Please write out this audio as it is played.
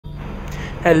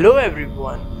Hello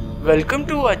everyone, welcome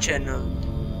to our channel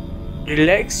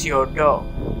Relax Your Dog.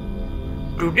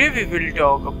 Today we will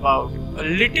talk about a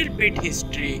little bit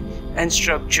history and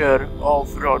structure of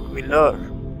Rottweiler.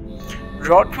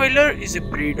 Rottweiler is a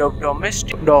breed of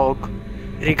domestic dog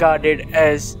regarded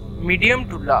as medium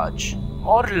to large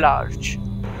or large.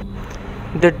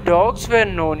 The dogs were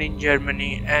known in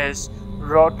Germany as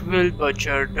Rottweil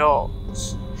butcher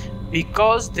dogs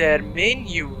because their main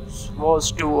use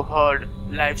was to herd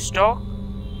livestock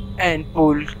and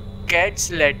pull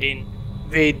cats laden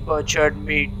with butchered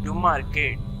meat to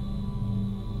market.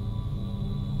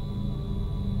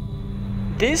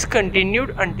 This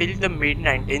continued until the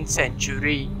mid-19th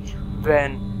century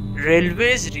when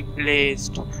railways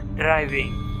replaced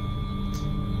driving,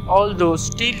 although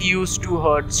still used to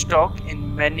herd stock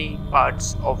in many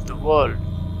parts of the world.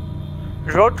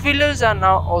 Rottweilers are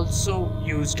now also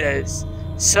used as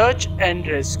search and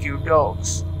rescue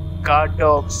dogs, guard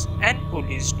dogs and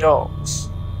police dogs.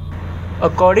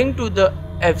 According to the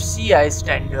FCI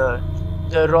Standard,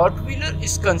 the Rottweiler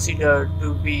is considered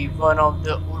to be one of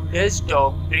the oldest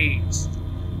dog breeds.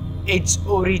 Its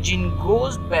origin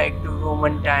goes back to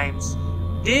Roman times.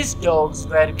 These dogs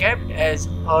were kept as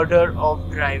herder of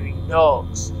driving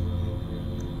dogs.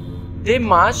 They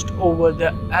marched over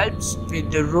the Alps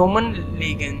with the Roman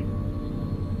legion,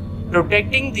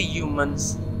 protecting the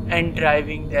humans and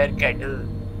driving their cattle.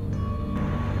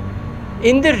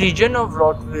 In the region of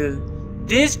Rottweil,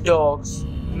 these dogs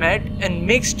met and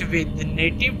mixed with the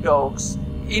native dogs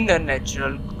in a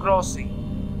natural crossing.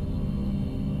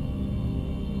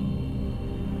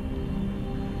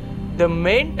 The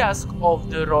main task of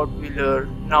the Rottweiler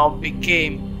now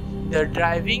became the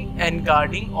driving and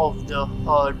guarding of the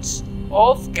herds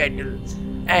of cattle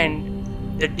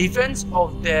and the defense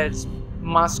of their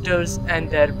masters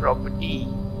and their property.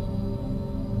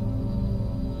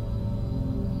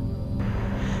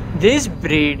 This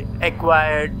breed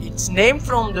acquired its name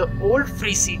from the old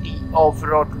free city of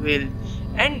Rottweil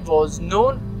and was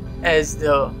known as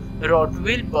the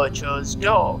Rottweil butcher's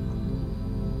dog.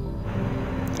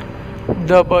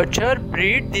 The butcher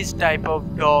bred this type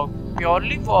of dog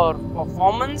purely for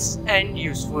performance and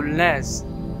usefulness.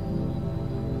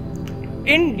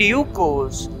 In due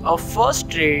course, a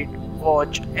first-rate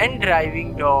watch and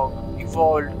driving dog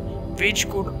evolved, which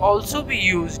could also be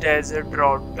used as a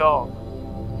draught dog.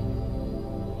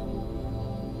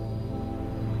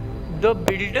 The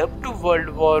build-up to World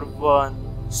War I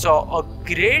saw a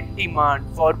great demand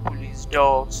for police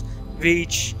dogs,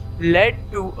 which led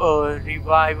to a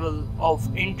revival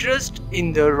of interest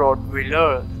in the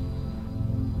Rottweiler.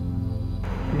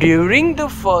 During the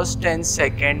First and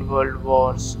Second World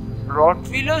Wars,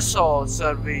 Rottweiler saw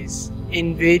service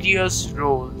in various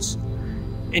roles,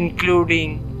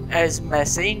 including as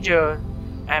messenger,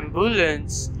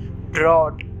 ambulance,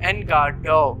 draught and guard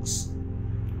dogs.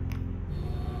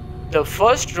 The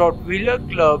first Rottweiler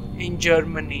club in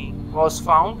Germany was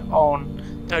found on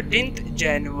 13th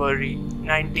January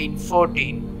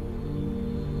 1914.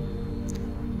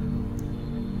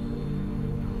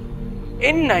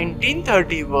 In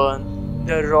 1931,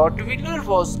 the Rottweiler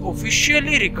was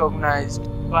officially recognized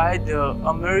by the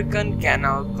American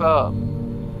Kennel Club.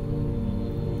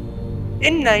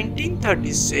 In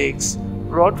 1936,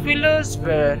 Rottweilers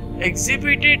were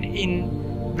exhibited in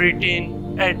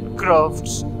Britain at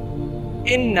Crufts.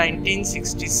 In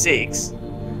 1966,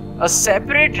 a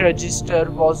separate register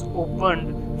was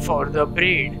opened for the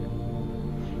breed.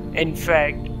 In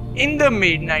fact, in the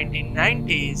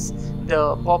mid-1990s,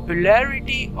 the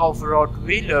popularity of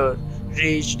Rottweiler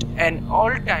reached an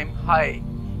all-time high,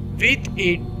 with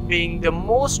it being the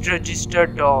most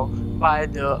registered dog by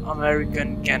the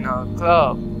American Kennel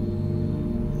Club.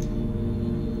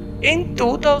 In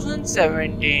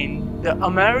 2017, the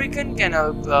American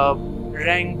Kennel Club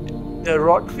ranked the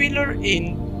Rottweiler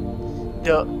in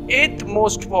the 8th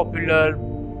most popular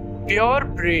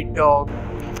purebred dog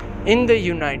in the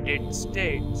United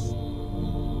States.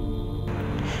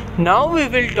 Now we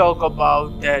will talk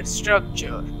about their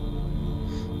structure.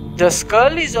 The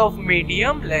skull is of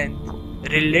medium length,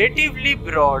 relatively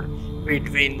broad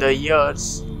between the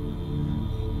ears.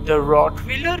 The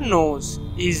Rottweiler nose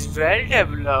is well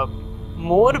developed,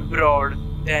 more broad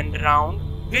than round,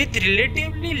 with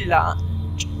relatively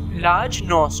large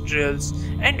nostrils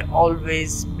and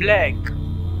always black.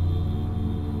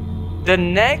 The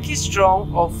neck is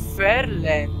strong, of fair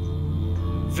length,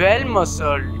 well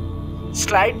muscled,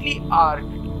 slightly arched,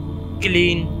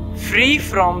 clean, free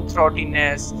from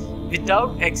throatiness,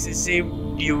 without excessive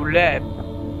dewlap.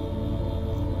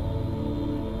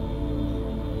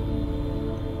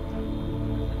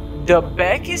 The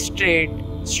back is straight,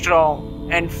 strong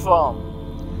and firm.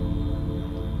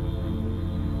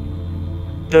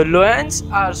 The loins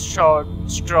are short,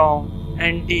 strong,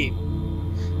 and deep.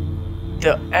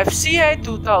 The FCI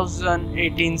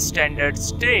 2018 standard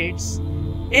states,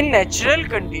 in natural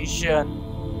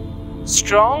condition,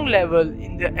 strong level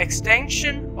in the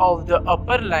extension of the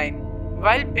upper line.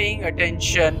 While paying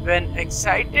attention when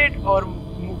excited or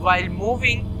while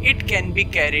moving, it can be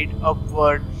carried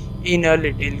upward in a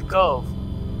little curve.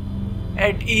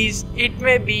 At ease, it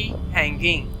may be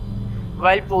hanging.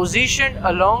 While positioned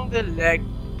along the leg,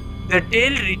 the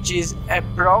tail reaches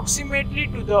approximately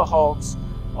to the hocks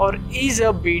or is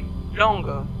a bit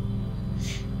longer.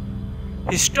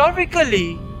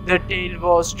 Historically, the tail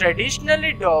was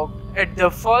traditionally docked at the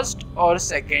first or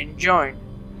second joint.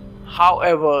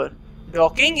 However,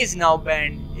 docking is now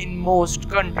banned in most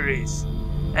countries,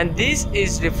 and this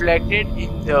is reflected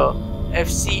in the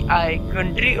FCI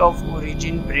Country of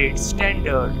Origin Breed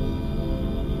Standard.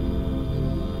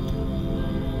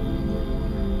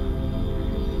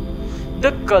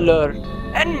 The color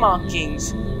and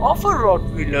markings of a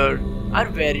Rottweiler are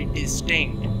very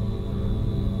distinct.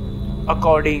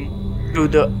 According to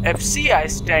the FCI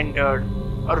Standard,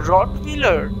 a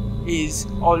Rottweiler is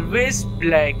always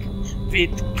black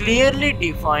with clearly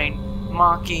defined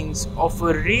markings of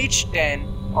a rich tan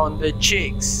on the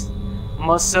cheeks,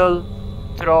 muscle,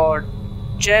 throat,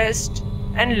 chest,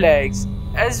 and legs,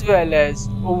 as well as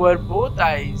over both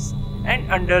eyes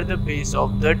and under the base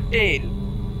of the tail.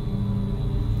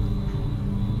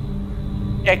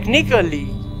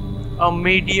 Technically, a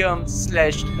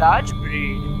medium/large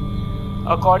breed,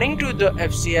 according to the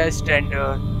FCI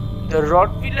Standard, the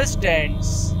Rottweiler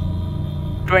stands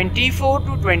 24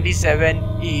 to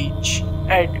 27 each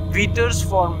at withers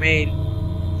for male,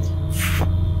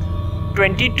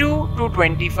 22 to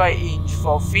 25 inch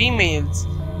for females,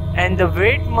 and the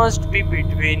weight must be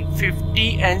between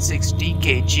 50 and 60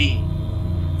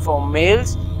 kg for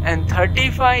males and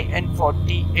 35 and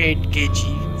 48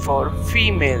 kg for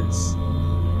females.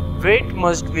 Weight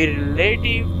must be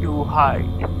relative to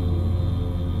height.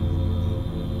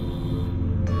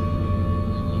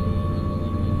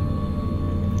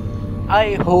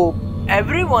 I hope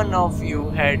every one of you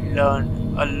had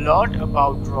learned a lot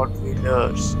about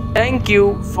Rottweilers. Thank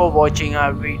you for watching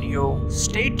our video.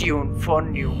 Stay tuned for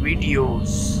new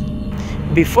videos.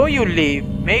 Before you leave,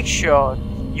 make sure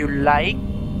you like,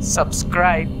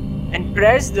 subscribe, and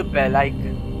press the bell icon.